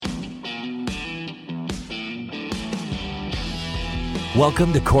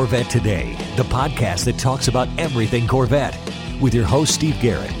Welcome to Corvette Today, the podcast that talks about everything Corvette, with your host, Steve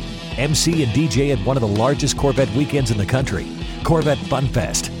Garrett, MC and DJ at one of the largest Corvette weekends in the country, Corvette Fun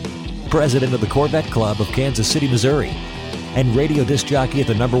Fest, president of the Corvette Club of Kansas City, Missouri, and radio disc jockey at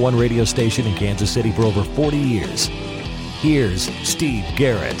the #1 radio station in Kansas City for over 40 years. Here's Steve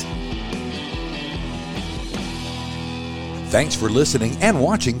Garrett. Thanks for listening and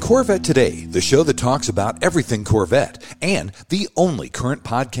watching Corvette Today, the show that talks about everything Corvette, and the only current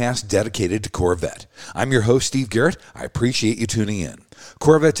podcast dedicated to Corvette. I'm your host, Steve Garrett. I appreciate you tuning in.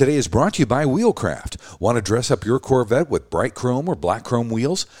 Corvette Today is brought to you by Wheelcraft. Want to dress up your Corvette with bright chrome or black chrome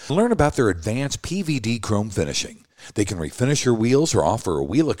wheels? Learn about their advanced PVD chrome finishing. They can refinish your wheels or offer a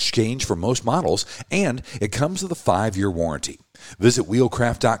wheel exchange for most models, and it comes with a 5-year warranty. Visit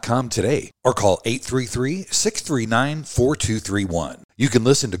wheelcraft.com today or call 833-639-4231. You can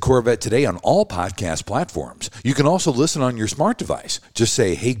listen to Corvette Today on all podcast platforms. You can also listen on your smart device. Just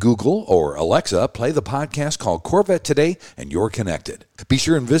say, "Hey Google" or "Alexa, play the podcast called Corvette Today," and you're connected. Be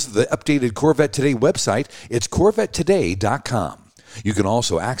sure and visit the updated Corvette Today website. It's corvettetoday.com. You can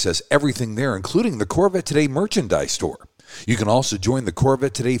also access everything there, including the Corvette Today merchandise store. You can also join the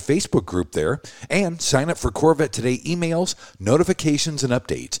Corvette Today Facebook group there and sign up for Corvette Today emails, notifications, and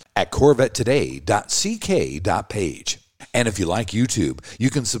updates at corvettetoday.ck.page. And if you like YouTube, you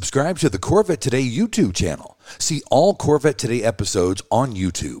can subscribe to the Corvette Today YouTube channel. See all Corvette Today episodes on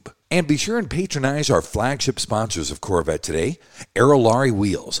YouTube. And be sure and patronize our flagship sponsors of Corvette Today, Aerolarri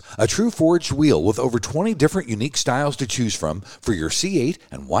Wheels, a true forged wheel with over 20 different unique styles to choose from for your C8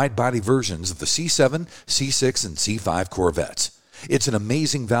 and wide-body versions of the C7, C6, and C5 Corvettes. It's an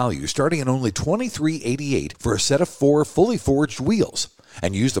amazing value, starting at only $23.88 for a set of 4 fully forged wheels.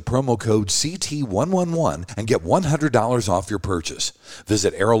 And use the promo code CT111 and get $100 off your purchase.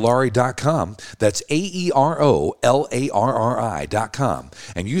 Visit aerolarri.com, that's AEROLARRI.com,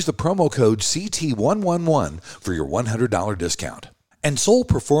 and use the promo code CT111 for your $100 discount. And Soul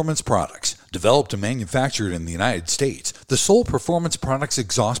Performance Products. Developed and manufactured in the United States, the Soul Performance Products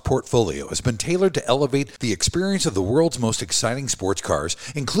exhaust portfolio has been tailored to elevate the experience of the world's most exciting sports cars,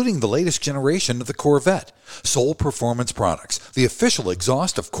 including the latest generation of the Corvette. Soul Performance Products, the official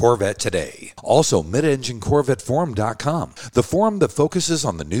exhaust of Corvette Today. Also, MidEngineCorvetteForum.com, the forum that focuses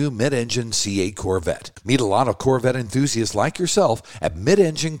on the new mid-engine C8 Corvette. Meet a lot of Corvette enthusiasts like yourself at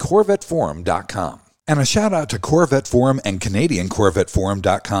MidEngineCorvetteForum.com. And a shout out to Corvette Forum and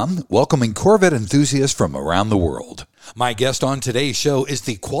CanadianCorvetteForum.com, welcoming Corvette enthusiasts from around the world. My guest on today's show is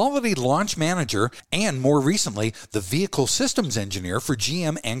the Quality Launch Manager and, more recently, the Vehicle Systems Engineer for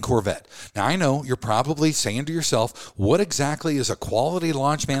GM and Corvette. Now, I know you're probably saying to yourself, what exactly is a Quality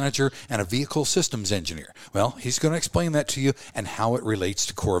Launch Manager and a Vehicle Systems Engineer? Well, he's going to explain that to you and how it relates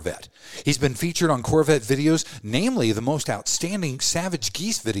to Corvette. He's been featured on Corvette videos, namely the most outstanding Savage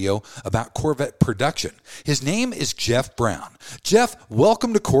Geese video about Corvette production. His name is Jeff Brown. Jeff,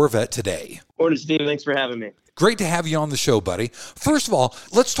 welcome to Corvette Today. Morning, Steve. Thanks for having me. Great to have you on the show, buddy. First of all,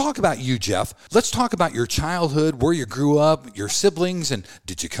 let's talk about you, Jeff. Let's talk about your childhood, where you grew up, your siblings, and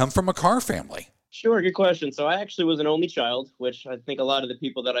did you come from a car family? Sure, good question. So I actually was an only child, which I think a lot of the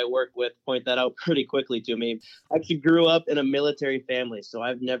people that I work with point that out pretty quickly to me. I actually grew up in a military family, so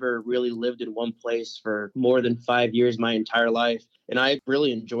I've never really lived in one place for more than 5 years my entire life. And I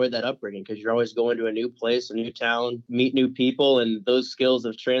really enjoyed that upbringing because you're always going to a new place, a new town, meet new people, and those skills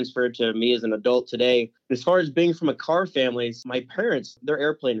have transferred to me as an adult today. As far as being from a car family, my parents, they're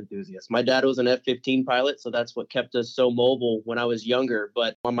airplane enthusiasts. My dad was an F-15 pilot, so that's what kept us so mobile when I was younger.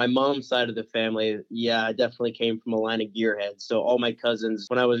 But on my mom's side of the family, yeah, I definitely came from a line of gearheads. So all my cousins,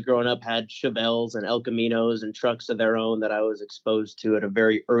 when I was growing up, had Chevelles and El Caminos and trucks of their own that I was exposed to at a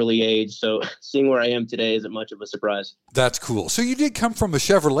very early age. So seeing where I am today isn't much of a surprise. That's cool. So you did come from a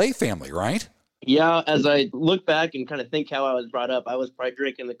Chevrolet family, right? Yeah, as I look back and kind of think how I was brought up, I was probably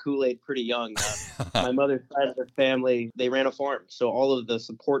drinking the Kool-Aid pretty young. My mother's side of the family, they ran a farm. So all of the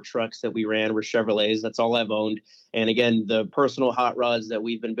support trucks that we ran were Chevrolets. That's all I've owned. And again, the personal hot rods that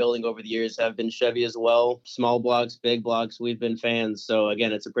we've been building over the years have been Chevy as well. Small blocks, big blocks, we've been fans. So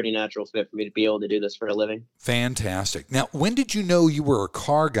again, it's a pretty natural fit for me to be able to do this for a living. Fantastic. Now, when did you know you were a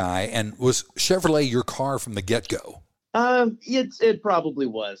car guy, and was Chevrolet your car from the get-go? It probably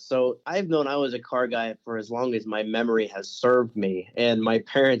was. So I've known I was a car guy for as long as my memory has served me. And my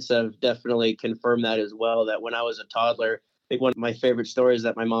parents have definitely confirmed that as well, that when I was a toddler, I think one of my favorite stories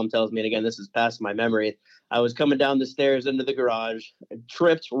that my mom tells me, and again, this is past my memory, I was coming down the stairs into the garage,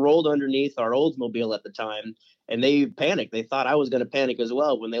 tripped, rolled underneath our Oldsmobile at the time, and they panicked. They thought I was going to panic as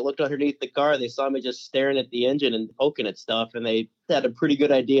well. When they looked underneath the car, they saw me just staring at the engine and poking at stuff, and they had a pretty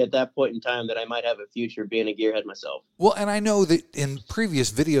good idea at that point in time that I might have a future being a gearhead myself. Well, and I know that in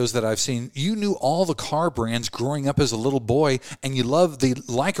previous videos that I've seen, you knew all the car brands growing up as a little boy, and you loved the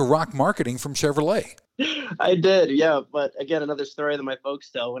Like a Rock marketing from Chevrolet. I did, yeah. But again, another story that my folks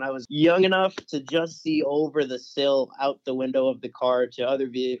tell. When I was young enough to just see over the sill out the window of the car to other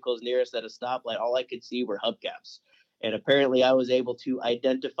vehicles nearest at a stoplight, all I could see were hubcaps. And apparently I was able to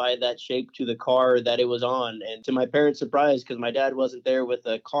identify that shape to the car that it was on. And to my parents' surprise, because my dad wasn't there with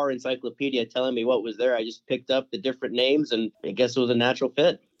a car encyclopedia telling me what was there, I just picked up the different names, and I guess it was a natural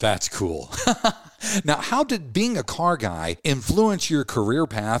fit. That's cool. Now, how did being a car guy influence your career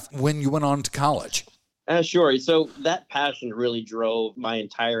path when you went on to college? Sure. So that passion really drove my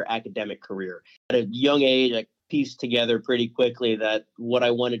entire academic career. At a young age, I pieced together pretty quickly that what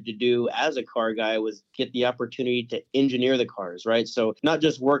I wanted to do as a car guy was get the opportunity to engineer the cars, right? So not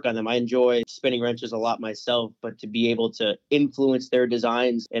just work on them. I enjoy spinning wrenches a lot myself, but to be able to influence their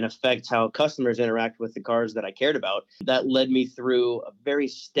designs and affect how customers interact with the cars that I cared about. That led me through a very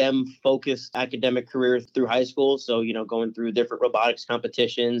STEM-focused academic career through high school. So, going through different robotics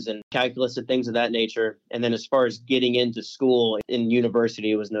competitions and calculus and things of that nature. And then as far as getting into school in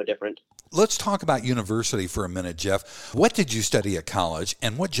university, it was no different. Let's talk about university for a minute, Jeff. What did you study at college,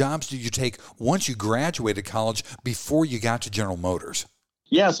 and what jobs did you take once you graduated college before you got to General Motors?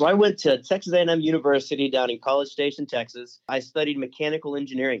 Yeah, so I went to Texas A&M University down in College Station, Texas. I studied mechanical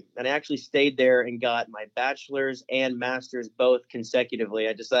engineering, and I actually stayed there and got my bachelor's and master's both consecutively.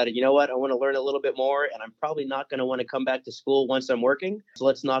 I decided, you know what, I want to learn a little bit more, and I'm probably not going to want to come back to school once I'm working, so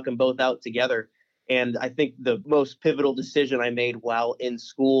let's knock them both out together. And I think the most pivotal decision I made while in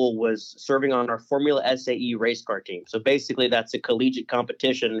school was serving on our Formula SAE race car team. So basically, that's a collegiate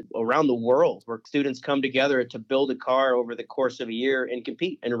competition around the world where students come together to build a car over the course of a year and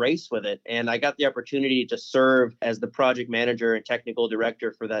compete and race with it. And I got the opportunity to serve as the project manager and technical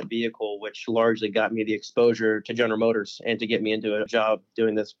director for that vehicle, which largely got me the exposure to General Motors and to get me into a job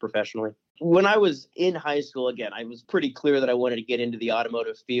doing this professionally. When I was in high school, again, I was pretty clear that I wanted to get into the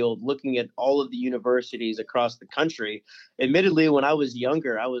automotive field, looking at all of the universities across the country. Admittedly, when I was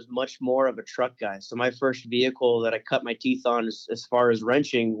younger, I was much more of a truck guy. So my first vehicle that I cut my teeth on as far as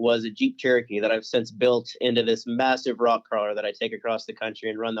wrenching was a Jeep Cherokee that I've since built into this massive rock crawler that I take across the country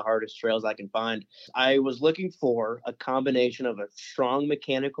and run the hardest trails I can find. I was looking for a combination of a strong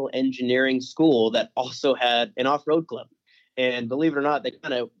mechanical engineering school that also had an off-road club. And believe it or not, that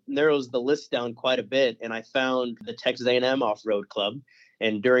kind of narrows the list down quite a bit. And I found the Texas A&M Off-Road Club.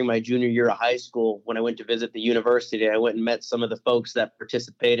 And during my junior year of high school, when I went to visit the university, I went and met some of the folks that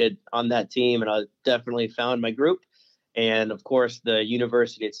participated on that team. And I definitely found my group. And of course, the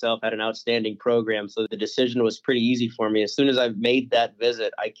university itself had an outstanding program. So the decision was pretty easy for me. As soon as I made that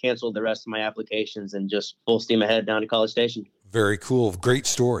visit, I canceled the rest of my applications and just full steam ahead down to College Station. Very cool. Great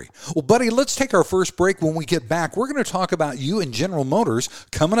story. Well, buddy, let's take our first break. When we get back, we're going to talk about you and General Motors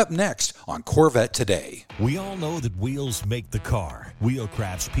coming up next on Corvette Today. We all know that wheels make the car.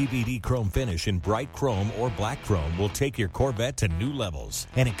 Wheelcraft's PVD chrome finish in bright chrome or black chrome will take your Corvette to new levels.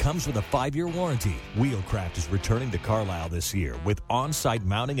 And it comes with a 5-year warranty. Wheelcraft is returning to Carlisle this year with on-site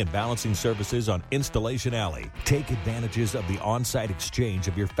mounting and balancing services on Installation Alley. Take advantages of the on-site exchange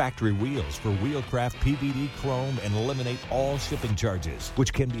of your factory wheels for Wheelcraft PVD chrome and eliminate all shipping charges,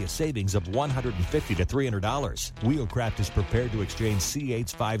 which can be a savings of $150 to $300. Wheelcraft is prepared to exchange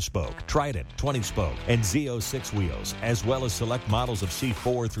C8's 5-spoke, Trident, 20-spoke, and Z06 wheels, as well as select models of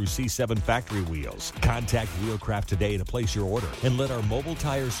C4 through C7 factory wheels. Contact Wheelcraft today to place your order and let our mobile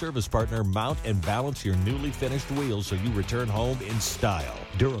tire service partner mount and balance your newly finished wheels so you return home in style.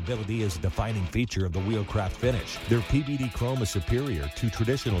 Durability is a defining feature of the Wheelcraft finish. Their PVD chrome is superior to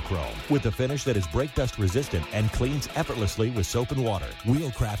traditional chrome, with a finish that is brake dust resistant and cleans effortlessly with soap and water.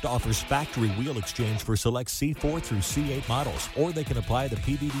 Wheelcraft offers factory wheel exchange for select C4 through C8 models, or they can apply the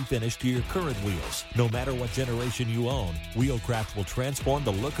PVD finish to your current wheels. No matter what generation you own, Wheelcraft will transform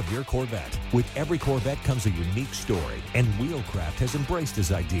the look of your Corvette. With every Corvette comes a unique story, and Wheelcraft has embraced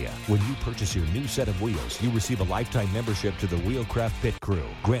this idea. When you purchase your new set of wheels, you receive a lifetime membership to the Wheelcraft Pit Crew,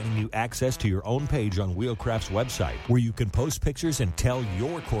 granting you access to your own page on Wheelcraft's website, where you can post pictures and tell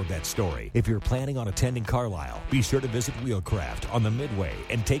your Corvette story. If you're planning on attending Carlisle, be sure to visit Wheelcraft on the Midway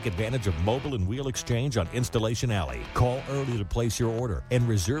and take advantage of mobile and wheel exchange on Installation Alley. Call early to place your order and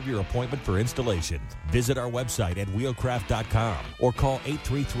reserve your appointment for installation. Visit our website at wheelcraft.com or call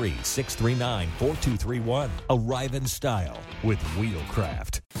 833-639-4231. Arrive in style with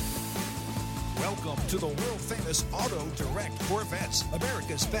Wheelcraft. Welcome to the world-famous Auto Direct Corvettes,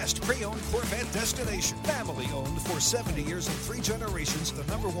 America's best pre-owned Corvette destination. Family-owned for 70 years and 3 generations, the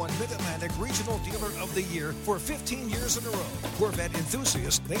 #1 Mid-Atlantic Regional Dealer of the Year for 15 years in a row. Corvette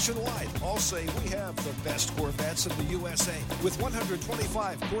enthusiasts nationwide all say we have the best Corvettes in the USA, with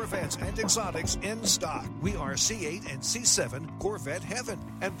 125 Corvettes and exotics in stock. We are C8 and C7 Corvette heaven,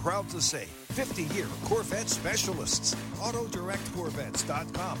 and proud to say 50-year Corvette specialists.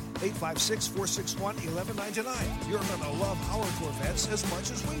 AutoDirectCorvettes.com, 856-461-1199. You're going to love our Corvettes as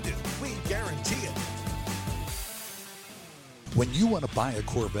much as we do. We guarantee it. When you want to buy a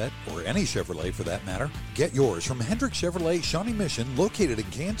Corvette, or any Chevrolet for that matter, get yours from Hendrick Chevrolet Shawnee Mission, located in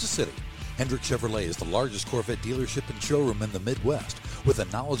Kansas City. Hendrick Chevrolet is the largest Corvette dealership and showroom in the Midwest. With a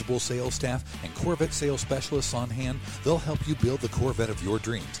knowledgeable sales staff and Corvette sales specialists on hand, they'll help you build the Corvette of your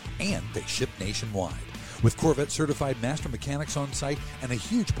dreams, and they ship nationwide. With Corvette certified master mechanics on site and a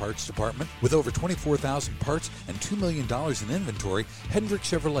huge parts department with over 24,000 parts and $2 million in inventory, Hendrick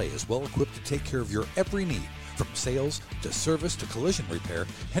Chevrolet is well equipped to take care of your every need. From sales to service to collision repair,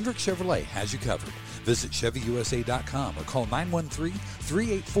 Hendrick Chevrolet has you covered. Visit ChevyUSA.com or call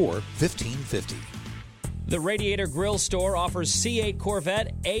 913-384-1550. The Radiator Grill Store offers C8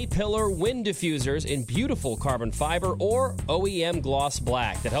 Corvette A-pillar wind diffusers in beautiful carbon fiber or OEM gloss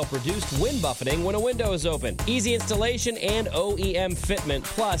black that help reduce wind buffeting when a window is open. Easy installation and OEM fitment.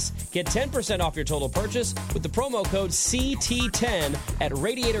 Plus, get 10% off your total purchase with the promo code CT10 at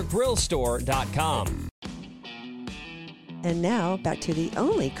RadiatorGrillStore.com. And now, back to the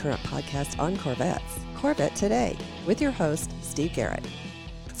only current podcast on Corvettes, Corvette Today, with your host, Steve Garrett.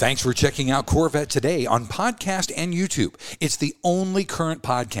 Thanks for checking out Corvette Today on podcast and YouTube. It's the only current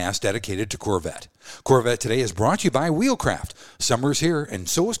podcast dedicated to Corvette. Corvette Today is brought to you by Wheelcraft. Summer's here, and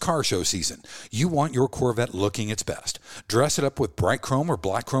so is car show season. You want your Corvette looking its best. Dress it up with bright chrome or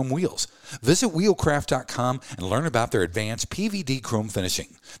black chrome wheels. Visit wheelcraft.com and learn about their advanced PVD chrome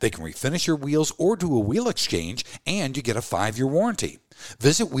finishing. They can refinish your wheels or do a wheel exchange, and you get a 5-year warranty.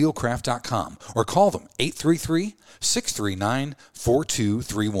 Visit wheelcraft.com or call them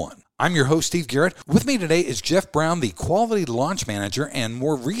 833-639-4231. I'm your host, Steve Garrett. With me today is Jeff Brown, the Quality Launch Manager and,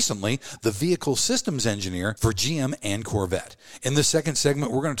 more recently, the Vehicle Systems Engineer for GM and Corvette. In the second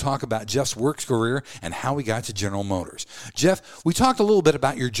segment, we're going to talk about Jeff's work career and how he got to General Motors. Jeff, we talked a little bit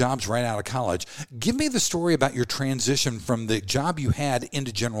about your jobs right out of college. Give me the story about your transition from the job you had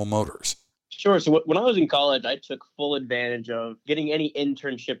into General Motors. Sure. So when I was in college, I took full advantage of getting any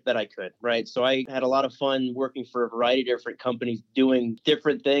internship that I could, right? So I had a lot of fun working for a variety of different companies, doing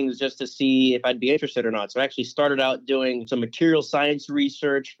different things just to see if I'd be interested or not. So I actually started out doing some material science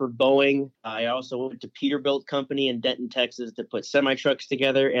research for Boeing. I also went to Peterbilt Company in Denton, Texas to put semi-trucks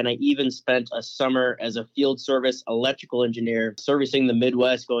together. And I even spent a summer as a field service electrical engineer servicing the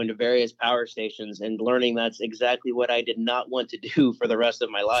Midwest, going to various power stations and learning that's exactly what I did not want to do for the rest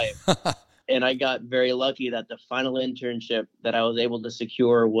of my life. And I got very lucky that the final internship that I was able to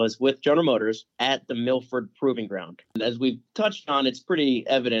secure was with General Motors at the Milford Proving Ground. As we've touched on, it's pretty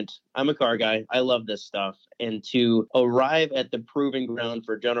evident. I'm a car guy. I love this stuff. And to arrive at the Proving Ground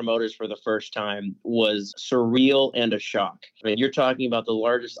for General Motors for the first time was surreal and a shock. I mean, you're talking about the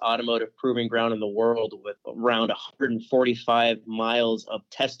largest automotive proving ground in the world with around 145 miles of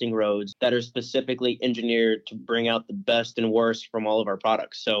testing roads that are specifically engineered to bring out the best and worst from all of our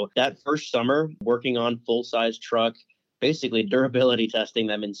products. So that first summer, working on full-size truck, basically durability testing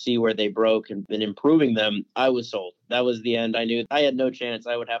them and see where they broke and improving them, I was sold. That was the end. I knew I had no chance.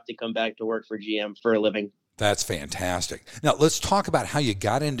 I would have to come back to work for GM for a living. That's fantastic. Now, let's talk about how you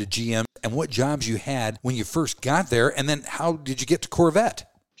got into GM and what jobs you had when you first got there, and then how did you get to Corvette?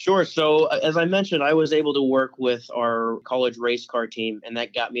 Sure. So as I mentioned, I was able to work with our college race car team, and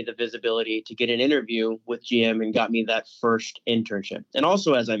that got me the visibility to get an interview with GM and got me that first internship. And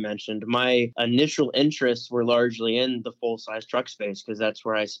also, as I mentioned, my initial interests were largely in the full-size truck space because that's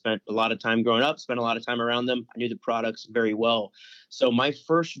where I spent a lot of time growing up, spent a lot of time around them. I knew the products very well. So my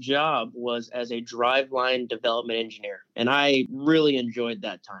first job was as a driveline development engineer. And I really enjoyed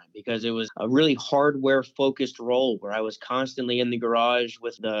that time because it was a really hardware focused role where I was constantly in the garage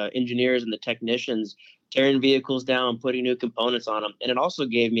with the engineers and the technicians, tearing vehicles down, putting new components on them. And it also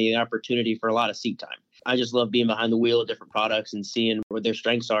gave me the opportunity for a lot of seat time. I just love being behind the wheel of different products and seeing where their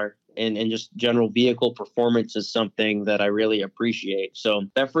strengths are. And just general vehicle performance is something that I really appreciate. So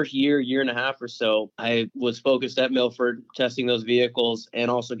that first year and a half or so, I was focused at Milford, testing those vehicles and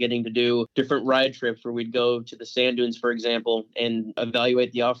also getting to do different ride trips where we'd go to the sand dunes, for example, and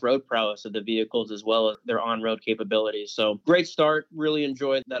evaluate the off-road prowess of the vehicles as well as their on-road capabilities. So great start, really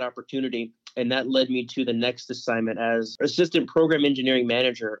enjoyed that opportunity. And that led me to the next assignment as assistant program engineering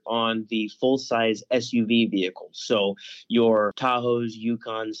manager on the full-size SUV vehicles. So your Tahoes,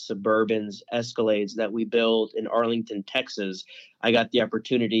 Yukons, Suburbans, Escalades that we build in Arlington, Texas. I got the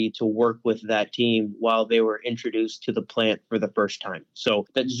opportunity to work with that team while they were introduced to the plant for the first time. So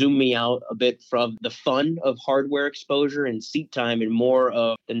that zoomed me out a bit from the fun of hardware exposure and seat time and more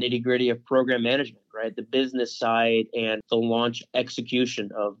of the nitty-gritty of program management, right? The business side and the launch execution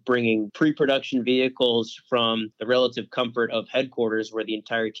of bringing pre-production vehicles from the relative comfort of headquarters where the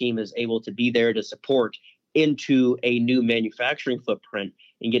entire team is able to be there to support into a new manufacturing footprint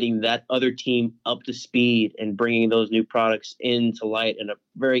and getting that other team up to speed and bringing those new products into light in a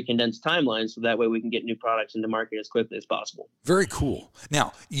very condensed timeline so that way we can get new products into market as quickly as possible. Very cool.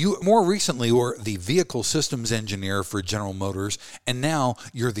 Now, you more recently were the vehicle systems engineer for General Motors, and now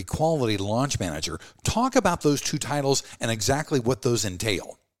you're the quality launch manager. Talk about those two titles and exactly what those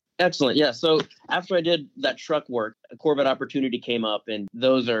entail. Excellent. Yeah. So after I did that truck work, a Corvette opportunity came up, and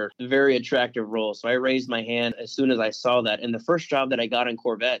those are very attractive roles. So I raised my hand as soon as I saw that. And the first job that I got in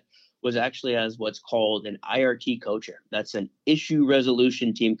Corvette was actually as what's called an IRT co-chair. That's an issue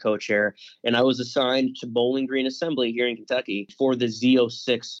resolution team co-chair. And I was assigned to Bowling Green Assembly here in Kentucky for the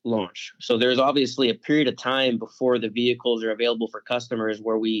Z06 launch. So there's obviously a period of time before the vehicles are available for customers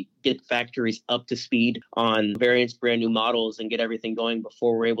where we get factories up to speed on various brand new models and get everything going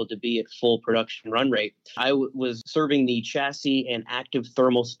before we're able to be at full production run rate. I was serving the chassis and active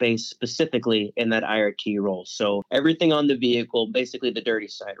thermal space specifically in that IRT role. So everything on the vehicle, basically the dirty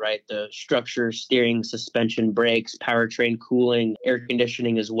side, right? The structure, steering, suspension, brakes, powertrain, cooling, air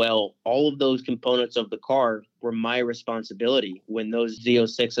conditioning as well. All of those components of the car were my responsibility when those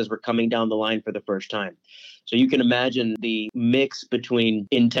Z06s were coming down the line for the first time. So you can imagine the mix between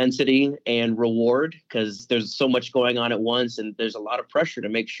intensity and reward because there's so much going on at once and there's a lot of pressure to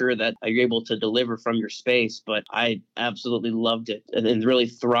make sure that you're able to deliver from your space. But I absolutely loved it and really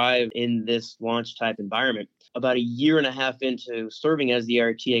thrived in this launch type environment. About a year and a half into serving as the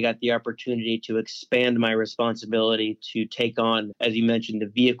RT, I got the opportunity to expand my responsibility to take on, as you mentioned, the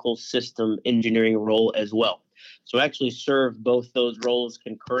vehicle system engineering role as well. So I actually served both those roles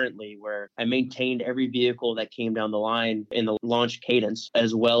concurrently where I maintained every vehicle that came down the line in the launch cadence,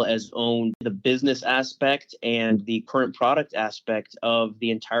 as well as owned the business aspect and the current product aspect of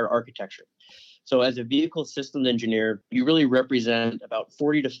the entire architecture. So as a vehicle systems engineer, you really represent about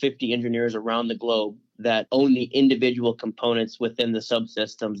 40 to 50 engineers around the globe that own the individual components within the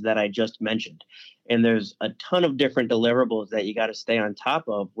subsystems that I just mentioned. And there's a ton of different deliverables that you got to stay on top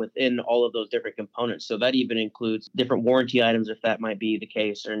of within all of those different components. So that even includes different warranty items, if that might be the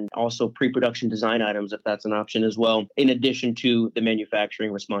case, and also pre-production design items, if that's an option as well, in addition to the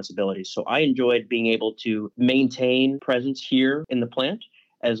manufacturing responsibilities. So I enjoyed being able to maintain presence here in the plant,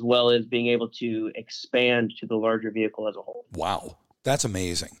 as well as being able to expand to the larger vehicle as a whole. Wow, that's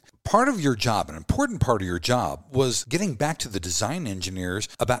amazing. Part of your job, an important part of your job, was getting back to the design engineers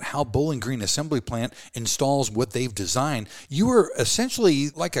about how Bowling Green Assembly Plant installs what they've designed. You were essentially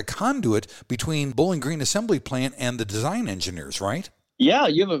like a conduit between Bowling Green Assembly Plant and the design engineers, right? Yeah,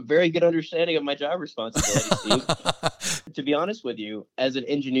 you have a very good understanding of my job responsibilities, Steve. To be honest with you, as an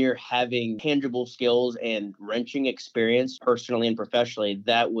engineer, having tangible skills and wrenching experience personally and professionally,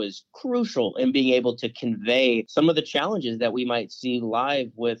 that was crucial in being able to convey some of the challenges that we might see live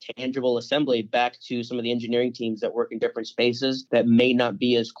with tangible assembly back to some of the engineering teams that work in different spaces that may not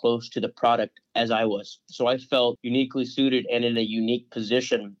be as close to the product as I was. So I felt uniquely suited and in a unique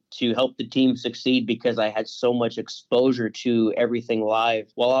position to help the team succeed because I had so much exposure to everything live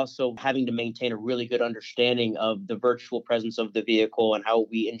while also having to maintain a really good understanding of the virtual presence of the vehicle and how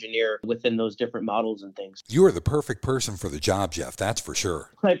we engineer within those different models and things. You are the perfect person for the job, Jeff. That's for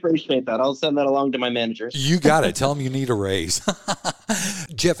sure. I appreciate that. I'll send that along to my managers. You got it. Tell them you need a raise.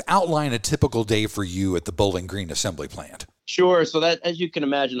 Jeff, outline a typical day for you at the Bowling Green Assembly Plant. Sure. So that, as you can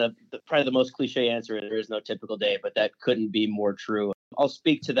imagine, probably the most cliche answer is there is no typical day, but that couldn't be more true. I'll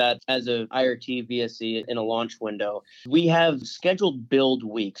speak to that as a IRT VSC in a launch window. We have scheduled build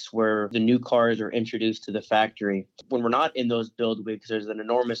weeks where the new cars are introduced to the factory. When we're not in those build weeks, there's an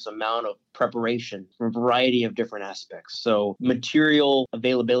enormous amount of preparation from a variety of different aspects. So material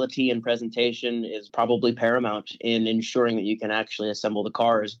availability and presentation is probably paramount in ensuring that you can actually assemble the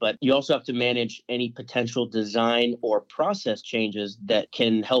cars. But you also have to manage any potential design or process changes that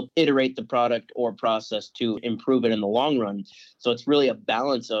can help iterate the product or process to improve it in the long run. So it's really a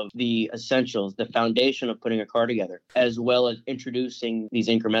balance of the essentials, the foundation of putting a car together, as well as introducing these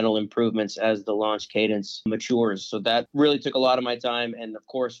incremental improvements as the launch cadence matures. So that really took a lot of my time. And of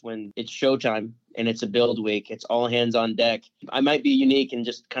course, when it's showtime and it's a build week, it's all hands on deck. I might be unique in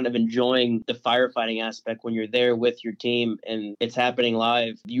just kind of enjoying the firefighting aspect when you're there with your team and it's happening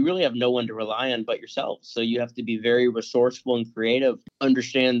live. You really have no one to rely on but yourself. So you have to be very resourceful and creative,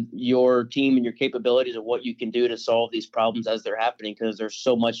 understand your team and your capabilities of what you can do to solve these problems as they're happening, because there's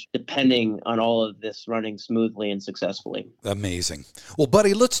so much depending on all of this running smoothly and successfully. Amazing. Well,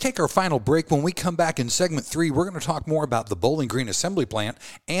 buddy, let's take our final break. When we come back in segment 3, we're going to talk more about the Bowling Green Assembly Plant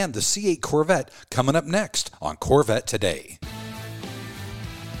and the C8 Corvette coming up next on Corvette Today.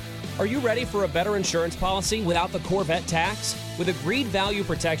 Are you ready for a better insurance policy without the Corvette tax? With Agreed Value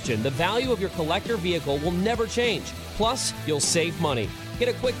Protection, the value of your collector vehicle will never change. Plus, you'll save money. Get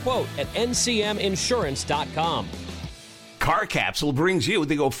a quick quote at ncminsurance.com. Car Capsule brings you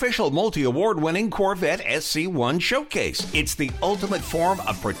the official multi-award-winning Corvette SC1 Showcase. It's the ultimate form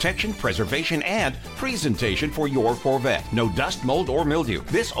of protection, preservation, and presentation for your Corvette. No dust, mold, or mildew.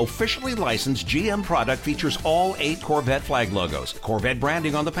 This officially licensed GM product features all 8 Corvette flag logos, Corvette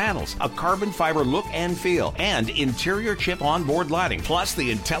branding on the panels, a carbon fiber look and feel, and interior chip onboard lighting, plus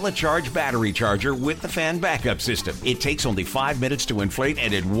the IntelliCharge battery charger with the fan backup system. It takes only 5 minutes to inflate,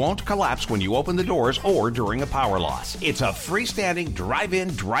 and it won't collapse when you open the doors or during a power loss. It's a freestanding drive-in,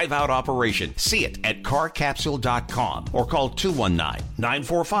 drive-out operation. See it at carcapsule.com or call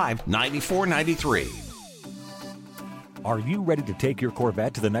 219-945-9493. Are you ready to take your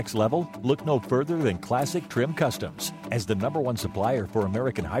Corvette to the next level? Look no further than Classic Trim Customs. As the #1 supplier for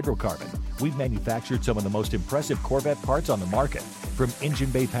American hydrocarbon, we've manufactured some of the most impressive Corvette parts on the market, from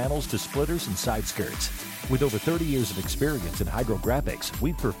engine bay panels to splitters and side skirts. With over 30 years of experience in hydrographics,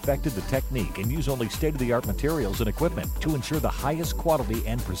 we've perfected the technique and use only state-of-the-art materials and equipment to ensure the highest quality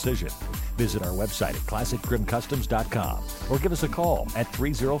and precision. Visit our website at classictrimcustoms.com or give us a call at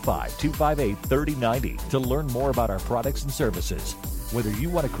 305-258-3090 to learn more about our products and services. Whether you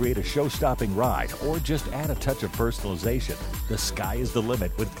want to create a show-stopping ride or just add a touch of personalization, the sky is the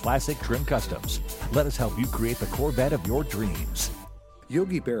limit with Classic Trim Customs. Let us help you create the Corvette of your dreams.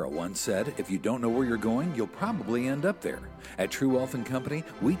 Yogi Berra once said, if you don't know where you're going, you'll probably end up there. At True Wealth & Company,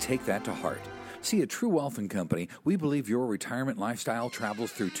 we take that to heart. See, at True Wealth & Company, we believe your retirement lifestyle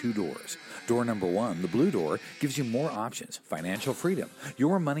travels through 2 doors. Door number 1, the blue door, gives you more options, financial freedom.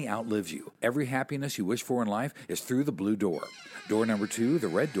 Your money outlives you. Every happiness you wish for in life is through the blue door. Door number 2, the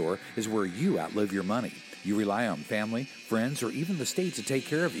red door, is where you outlive your money. You rely on family, friends, or even the state to take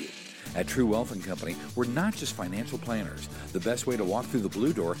care of you. At True Wealth & Company, we're not just financial planners. The best way to walk through the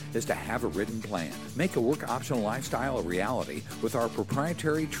blue door is to have a written plan. Make a work-optional lifestyle a reality with our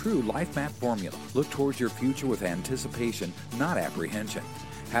proprietary True Life Map formula. Look towards your future with anticipation, not apprehension.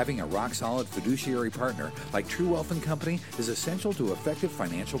 Having a rock-solid fiduciary partner like True Wealth & Company is essential to effective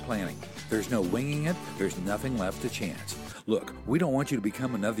financial planning. There's no winging it. There's nothing left to chance. Look, we don't want you to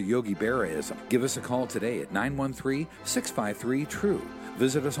become another Yogi Berra-ism. Give us a call today at 913-653-TRUE.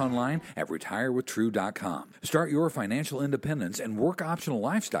 Visit us online at retirewithtrue.com. Start your financial independence and work-optional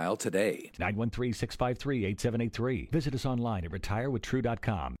lifestyle today. 913-653-8783. Visit us online at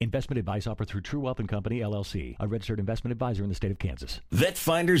retirewithtrue.com. Investment advice offered through True Wealth & Company, LLC, a registered investment advisor in the state of Kansas.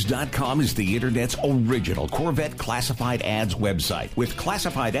 VetFinders.com is the Internet's original Corvette classified ads website, with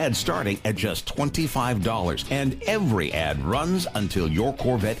classified ads starting at just $25. And every ad runs until your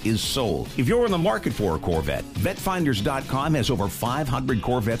Corvette is sold. If you're in the market for a Corvette, VetFinders.com has over 500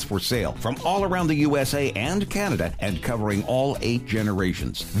 Corvettes for sale from all around the USA and Canada and covering all 8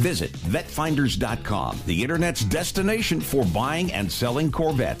 generations. Visit VetFinders.com, the Internet's destination for buying and selling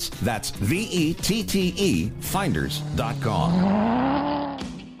Corvettes. That's VETTE Finders.com.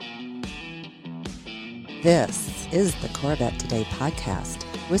 This is the Corvette Today podcast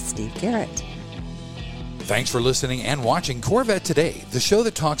with Steve Garrett. Thanks for listening and watching Corvette Today, the show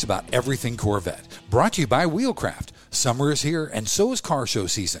that talks about everything Corvette. Brought to you by Wheelcraft. Summer is here, and so is car show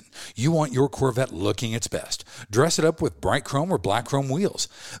season. You want your Corvette looking its best. Dress it up with bright chrome or black chrome wheels.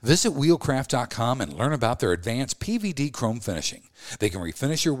 Visit wheelcraft.com and learn about their advanced PVD chrome finishing. They can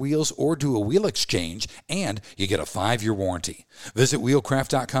refinish your wheels or do a wheel exchange, and you get a 5-year warranty. Visit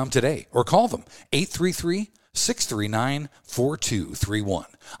wheelcraft.com today or call them 833-639-4231.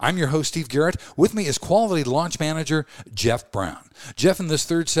 I'm your host, Steve Garrett. With me is Quality Launch Manager Jeff Brown. Jeff, in this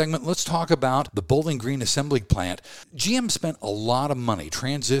third segment, let's talk about the Bowling Green assembly plant. GM spent a lot of money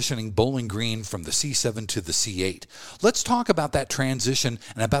transitioning Bowling Green from the C7 to the C8. Let's talk about that transition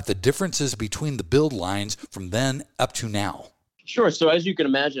and about the differences between the build lines from then up to now. Sure. So as you can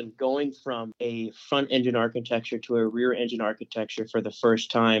imagine, going from a front engine architecture to a rear engine architecture for the first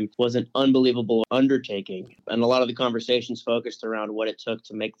time was an unbelievable undertaking. And a lot of the conversations focused around what it took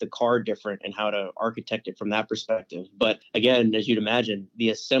to make the car different and how to architect it from that perspective. But again, as you'd imagine,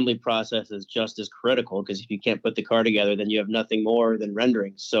 the assembly process is just as critical, because if you can't put the car together, then you have nothing more than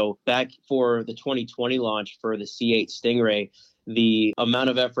rendering. So back for the 2020 launch for the C8 Stingray, the amount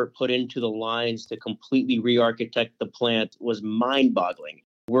of effort put into the lines to completely re-architect the plant was mind-boggling.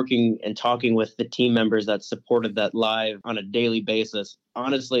 Working and talking with the team members that supported that live on a daily basis,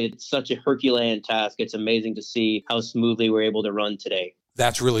 honestly, it's such a Herculean task. It's amazing to see how smoothly we're able to run today.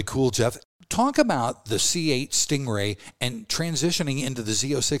 That's really cool, Jeff. Talk about the C8 Stingray and transitioning into the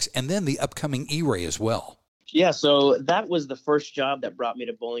Z06 and then the upcoming E-Ray as well. Yeah, so that was the first job that brought me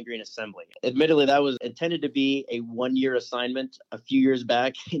to Bowling Green Assembly. Admittedly, that was intended to be a 1-year assignment a few years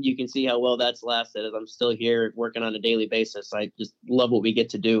back. And you can see how well that's lasted, as I'm still here working on a daily basis. I just love what we get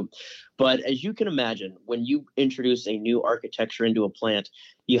to do. But as you can imagine, when you introduce a new architecture into a plant,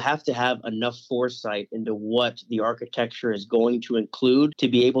 you have to have enough foresight into what the architecture is going to include to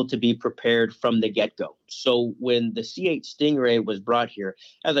be able to be prepared from the get-go. So when the C8 Stingray was brought here,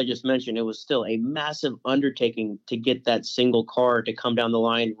 as I just mentioned, it was still a massive undertaking to get that single car to come down the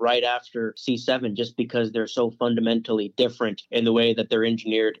line right after C7, just because they're so fundamentally different in the way that they're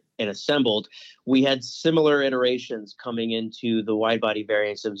engineered and assembled. We had similar iterations coming into the wide body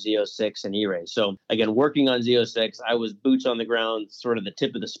variants of Z06 and E-Ray. So again, working on Z06, I was boots on the ground, sort of the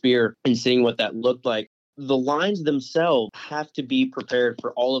tip of the spear, and seeing what that looked like. The lines themselves have to be prepared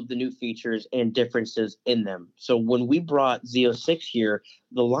for all of the new features and differences in them. So when we brought Z06 here,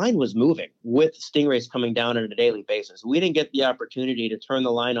 the line was moving with Stingrays coming down on a daily basis. We didn't get the opportunity to turn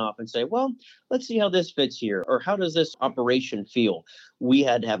the line off and say, well, let's see how this fits here, or how does this operation feel? We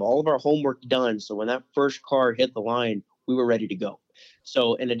had to have all of our homework done. So when that first car hit the line, we were ready to go.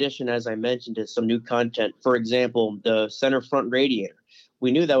 So in addition, as I mentioned, to some new content, for example, the center front radiator.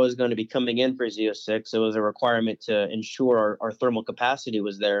 We knew that was going to be coming in for Z06. It was a requirement to ensure our thermal capacity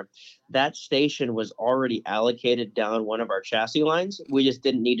was there. That station was already allocated down one of our chassis lines. We just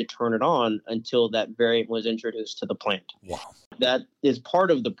didn't need to turn it on until that variant was introduced to the plant. Wow. That is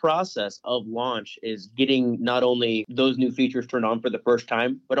part of the process of launch, is getting not only those new features turned on for the first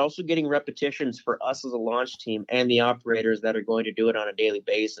time, but also getting repetitions for us as a launch team and the operators that are going to do it on a daily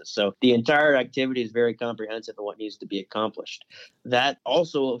basis. So the entire activity is very comprehensive in what needs to be accomplished. That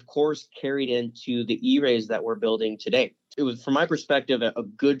also, of course, carried into the E-Rays that we're building today. It was, from my perspective, a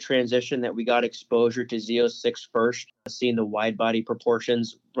good transition that we got exposure to Z06 first, seeing the wide body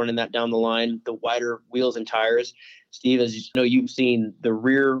proportions, running that down the line, the wider wheels and tires. Steve, as you know, you've seen the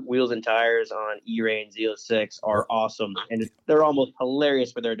rear wheels and tires on E-Ray and Z06 are awesome, and they're almost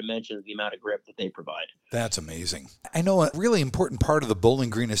hilarious for their dimensions, the amount of grip that they provide. That's amazing. I know a really important part of the Bowling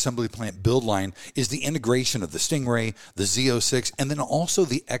Green assembly plant build line is the integration of the Stingray, the Z06, and then also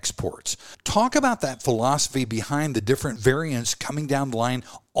the exports. Talk about that philosophy behind the different variants coming down the line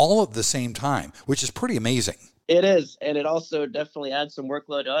all at the same time, which is pretty amazing. It is, and it also definitely adds some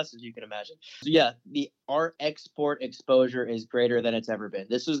workload to us, as you can imagine. So yeah, our export exposure is greater than it's ever been.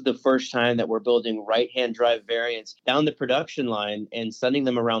 This is the first time that we're building right-hand drive variants down the production line and sending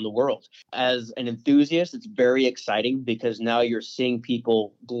them around the world. As an enthusiast, it's very exciting, because now you're seeing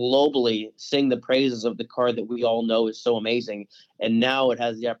people globally sing the praises of the car that we all know is so amazing. And now it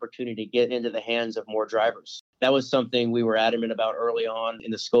has the opportunity to get into the hands of more drivers. That was something we were adamant about early on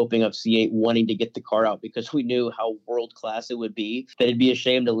in the scoping of C8, wanting to get the car out, because we knew how world-class it would be, that it'd be a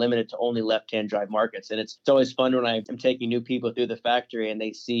shame to limit it to only left-hand drive markets. And it's always fun when I'm taking new people through the factory and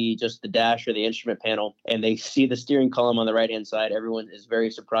they see just the dash or the instrument panel and they see the steering column on the right-hand side. Everyone is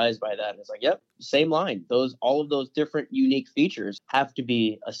very surprised by that. And it's like, yep, same line. All of those different unique features have to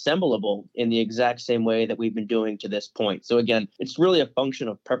be assemblable in the exact same way that we've been doing to this point. So again, it's really a function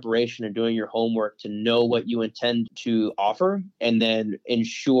of preparation and doing your homework to know what you intend to offer and then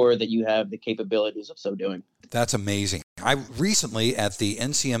ensure that you have the capabilities of so doing. That's amazing. I recently at the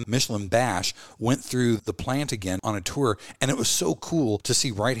NCM Michelin Bash went through the plant again on a tour, and it was so cool to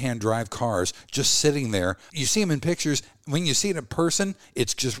see right-hand drive cars just sitting there. You see them in pictures. When you see it in person,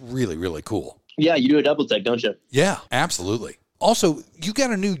 it's just really, really cool. Yeah, you do a double take, don't you? Yeah, absolutely. Also, you got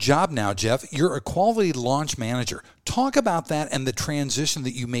a new job now, Jeff. You're a quality launch manager. Talk about that and the transition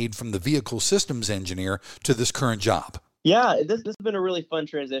that you made from the vehicle systems engineer to this current job. Yeah, this has been a really fun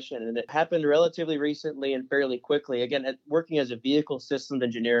transition, and it happened relatively recently and fairly quickly. Again, working as a vehicle systems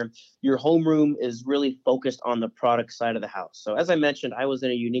engineer, your homeroom is really focused on the product side of the house. So as I mentioned, I was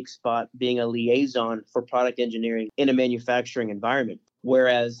in a unique spot being a liaison for product engineering in a manufacturing environment.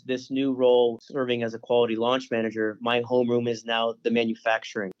 Whereas this new role, serving as a quality launch manager, my homeroom is now the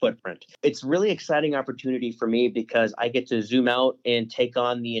manufacturing footprint. It's really exciting opportunity for me because I get to zoom out and take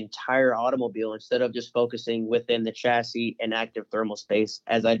on the entire automobile instead of just focusing within the chassis and active thermal space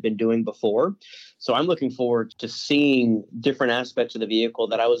as I'd been doing before. So I'm looking forward to seeing different aspects of the vehicle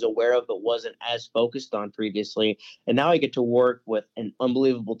that I was aware of but wasn't as focused on previously. And now I get to work with an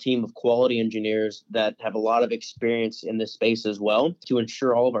unbelievable team of quality engineers that have a lot of experience in this space as well, to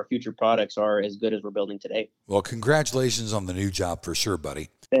ensure all of our future products are as good as we're building today. Well, congratulations on the new job for sure, buddy.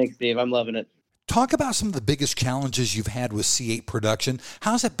 Thanks, Steve. I'm loving it. Talk about some of the biggest challenges you've had with C8 production.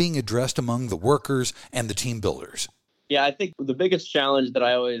 How's that being addressed among the workers and the team builders? Yeah, I think the biggest challenge that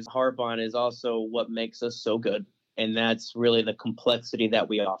I always harp on is also what makes us so good. And that's really the complexity that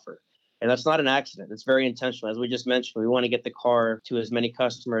we offer. And that's not an accident. It's very intentional. As we just mentioned, we want to get the car to as many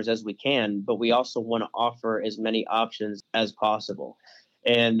customers as we can, but we also want to offer as many options as possible.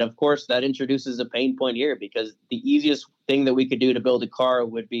 And of course, that introduces a pain point here, because the easiest thing that we could do to build a car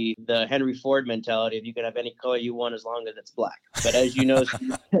would be the Henry Ford mentality of you can have any color you want as long as it's black. But as you know,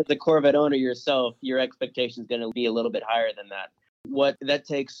 as a Corvette owner yourself, your expectation is going to be a little bit higher than that. What that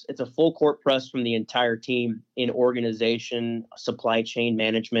takes, it's a full court press from the entire team in organization, supply chain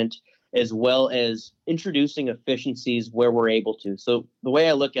management, as well as introducing efficiencies where we're able to. So the way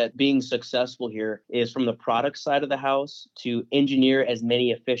I look at being successful here is from the product side of the house to engineer as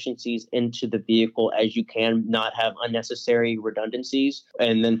many efficiencies into the vehicle as you can, not have unnecessary redundancies.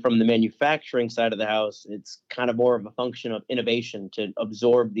 And then from the manufacturing side of the house, it's kind of more of a function of innovation to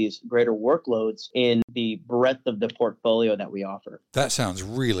absorb these greater workloads in the breadth of the portfolio that we offer. That sounds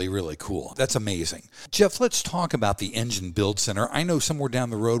really, really cool. That's amazing. Jeff, let's talk about the Engine Build Center. I know somewhere down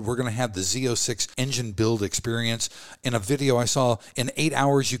the road, we're going to have the Z06 engine build experience. In a video I saw, in 8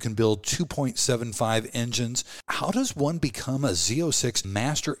 hours, you can build 2.75 engines. How does one become a Z06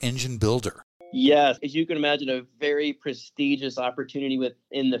 master engine builder? Yes, as you can imagine, a very prestigious opportunity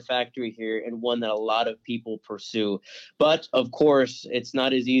within the factory here, and one that a lot of people pursue. But of course, it's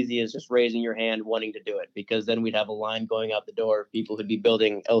not as easy as just raising your hand wanting to do it, because then we'd have a line going out the door of people who'd be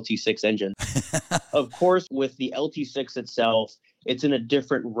building LT6 engines. Of course, with the LT6 itself, it's in a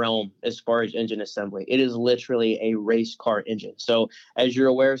different realm as far as engine assembly. It is literally a race car engine. So as you're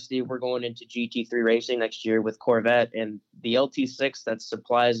aware, Steve, we're going into GT3 racing next year with Corvette, and the LT6 that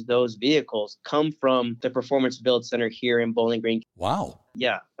supplies those vehicles come from the Performance Build Center here in Bowling Green. Wow.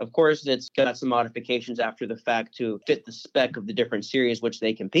 Yeah, of course, it's got some modifications after the fact to fit the spec of the different series which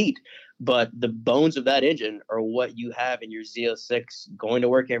they compete. But the bones of that engine are what you have in your Z06 going to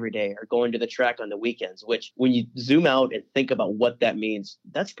work every day or going to the track on the weekends, which when you zoom out and think about what that means,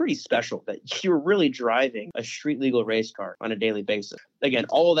 that's pretty special, that you're really driving a street legal race car on a daily basis. Again,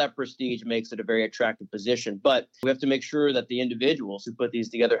 all of that prestige makes it a very attractive position, but we have to make sure that the individuals who put these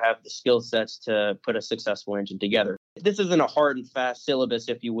together have the skill sets to put a successful engine together. This isn't a hard and fast syllabus,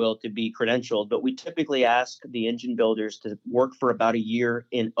 if you will, to be credentialed, but we typically ask the engine builders to work for about a year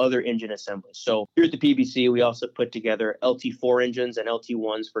in other engine assemblies. So here at the PBC, we also put together LT4 engines and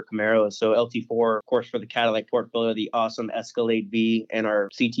LT1s for Camaro. So LT4, of course, for the Cadillac portfolio, the awesome Escalade V and our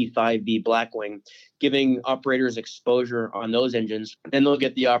CT5V Blackwing, giving operators exposure on those engines. Then they'll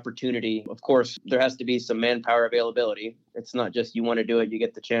get the opportunity. Of course, there has to be some manpower availability. It's not just you want to do it, you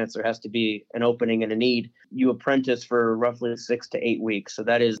get the chance. There has to be an opening and a need. You apprentice for roughly 6 to 8 weeks. So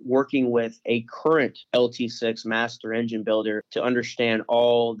that is working with a current LT6 master engine builder to understand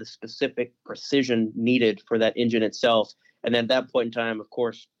all the specific precision needed for that engine itself. And then at that point in time, of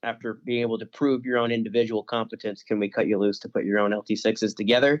course, after being able to prove your own individual competence, can we cut you loose to put your own LT6s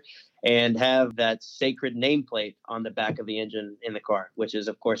together and have that sacred nameplate on the back of the engine in the car, which is,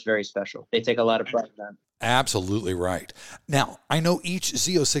 of course, very special. They take a lot of pride in that. Absolutely right. Now, I know each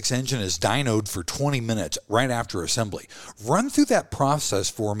Z06 engine is dynoed for 20 minutes right after assembly. Run through that process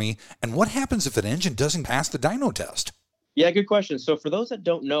for me, and what happens if an engine doesn't pass the dyno test? Yeah, good question. So for those that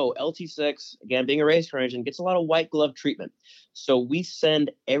don't know, LT6, again, being a race car engine, gets a lot of white glove treatment. So we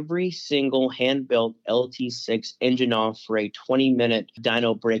send every single hand-built LT6 engine off for a 20-minute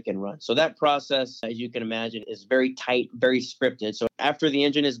dyno break-in run. So that process, as you can imagine, is very tight, very scripted. So after the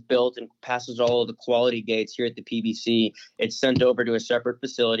engine is built and passes all of the quality gates here at the PBC, it's sent over to a separate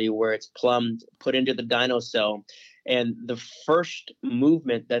facility where it's plumbed, put into the dyno cell. And the first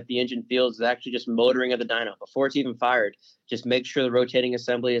movement that the engine feels is actually just motoring of the dyno before it's even fired. Just make sure the rotating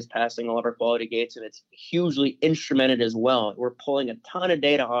assembly is passing all of our quality gates, and it's hugely instrumented as well. We're pulling a ton of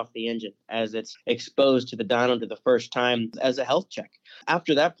data off the engine as it's exposed to the dyno for the first time as a health check.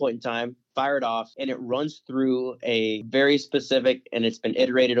 After that point in time, fire it off, and it runs through a very specific, and it's been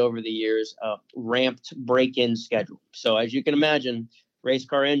iterated over the years, ramped break-in schedule. So as you can imagine, race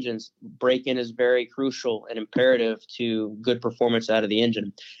car engines, break-in is very crucial and imperative to good performance out of the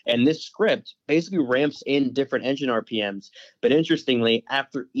engine. And this script basically ramps in different engine RPMs. But interestingly,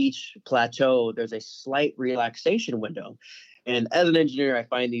 after each plateau, there's a slight relaxation window. And as an engineer, I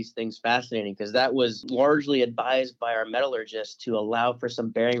find these things fascinating because that was largely advised by our metallurgist to allow for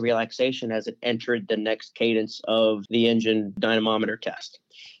some bearing relaxation as it entered the next cadence of the engine dynamometer test.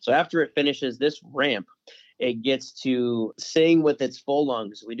 So after it finishes this ramp, it gets to sing with its full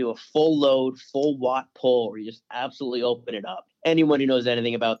lungs. We do a full load, full watt pull, where you just absolutely open it up. Anyone who knows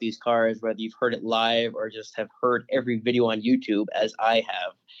anything about these cars, whether you've heard it live or just have heard every video on YouTube, as I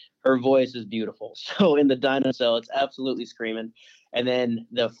have, her voice is beautiful. So in the dyno cell, it's absolutely screaming. And then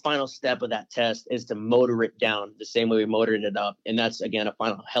the final step of that test is to motor it down the same way we motored it up. And that's, again, a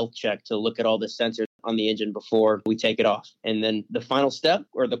final health check to look at all the sensors on the engine before we take it off. And then the final step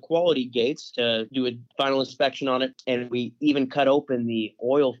are the quality gates to do a final inspection on it. And we even cut open the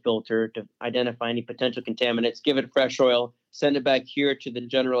oil filter to identify any potential contaminants, give it fresh oil, send it back here to the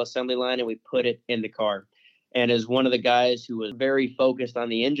general assembly line, and we put it in the car. And as one of the guys who was very focused on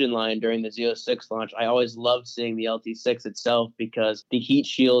the engine line during the Z06 launch, I always loved seeing the LT6 itself because the heat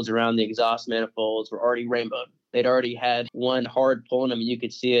shields around the exhaust manifolds were already rainbowed. They'd already had one hard pull in them, and you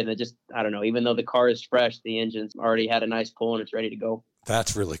could see it. And it just, I don't know, even though the car is fresh, the engine's already had a nice pull and it's ready to go.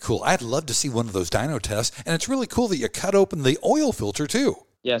 That's really cool. I'd love to see one of those dyno tests. And it's really cool that you cut open the oil filter too.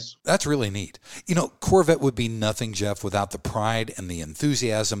 Yes. That's really neat. You know, Corvette would be nothing, Jeff, without the pride and the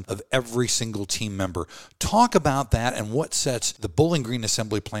enthusiasm of every single team member. Talk about that and what sets the Bowling Green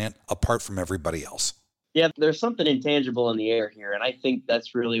Assembly Plant apart from everybody else. Yeah, there's something intangible in the air here. And I think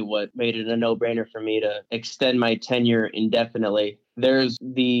that's really what made it a no-brainer for me to extend my tenure indefinitely. There's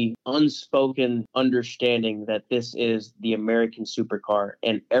the unspoken understanding that this is the American supercar,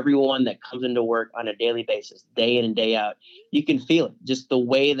 and everyone that comes into work on a daily basis, day in and day out, you can feel it. Just the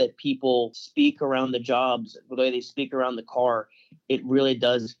way that people speak around the jobs, the way they speak around the car, it really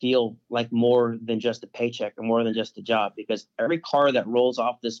does feel like more than just a paycheck or more than just a job, because every car that rolls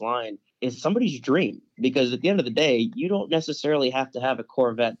off this line is somebody's dream. Because at the end of the day, you don't necessarily have to have a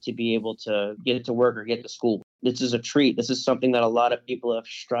Corvette to be able to get to work or get to school. This is a treat. This is something that a lot of people have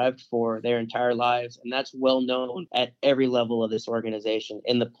strived for their entire lives. And that's well known at every level of this organization,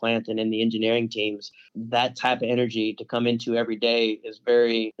 in the plant and in the engineering teams. That type of energy to come into every day is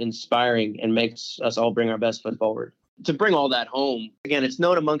very inspiring and makes us all bring our best foot forward. To bring all that home, again, it's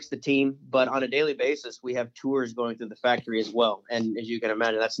known amongst the team, but on a daily basis, we have tours going through the factory as well. And as you can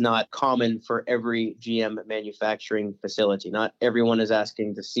imagine, that's not common for every GM manufacturing facility. Not everyone is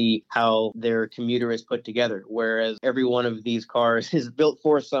asking to see how their commuter is put together, whereas every one of these cars is built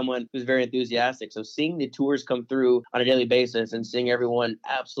for someone who's very enthusiastic. So seeing the tours come through on a daily basis and seeing everyone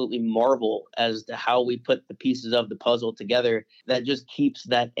absolutely marvel as to how we put the pieces of the puzzle together, that just keeps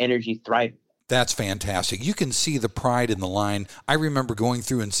that energy thriving. That's fantastic. You can see the pride in the line. I remember going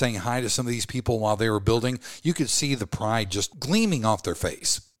through and saying hi to some of these people while they were building. You could see the pride just gleaming off their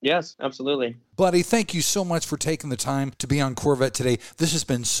face. Yes, absolutely. Buddy, thank you so much for taking the time to be on Corvette Today. This has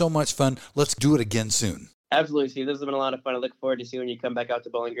been so much fun. Let's do it again soon. Absolutely, Steve. This has been a lot of fun. I look forward to seeing when you come back out to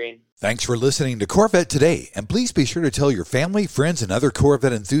Bowling Green. Thanks for listening to Corvette Today, and please be sure to tell your family, friends, and other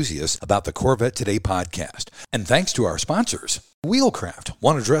Corvette enthusiasts about the Corvette Today podcast. And thanks to our sponsors. Wheelcraft.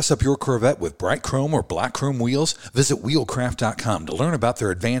 Want to dress up your Corvette with bright chrome or black chrome wheels? Visit wheelcraft.com to learn about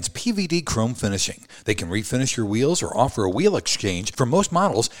their advanced PVD chrome finishing. They can refinish your wheels or offer a wheel exchange for most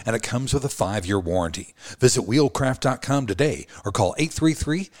models, and it comes with a 5-year warranty. Visit wheelcraft.com today or call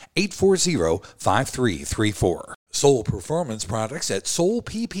 833-840-5334. Soul Performance Products at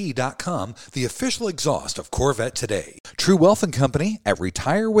soulpp.com, the official exhaust of Corvette Today. True Wealth & Company at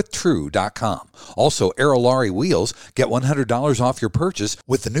retirewithtrue.com. Also, Aerolarri Wheels. Get $100 off your purchase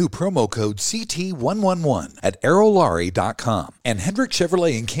with the new promo code CT111 at aerolarri.com. And Hendrick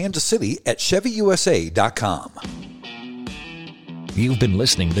Chevrolet in Kansas City at chevyusa.com. You've been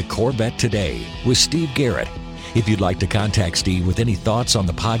listening to Corvette Today with Steve Garrett. If you'd like to contact Steve with any thoughts on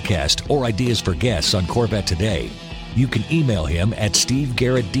the podcast or ideas for guests on Corvette Today, you can email him at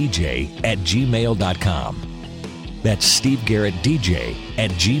stevegarrettdj@gmail.com. That's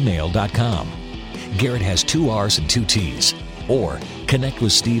stevegarrettdj@gmail.com. Garrett has 2 R's and 2 T's. Or connect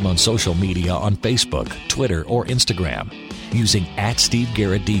with Steve on social media on Facebook, Twitter, or Instagram using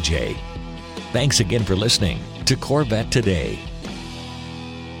 @SteveGarrettDJ. Thanks again for listening to Corvette Today.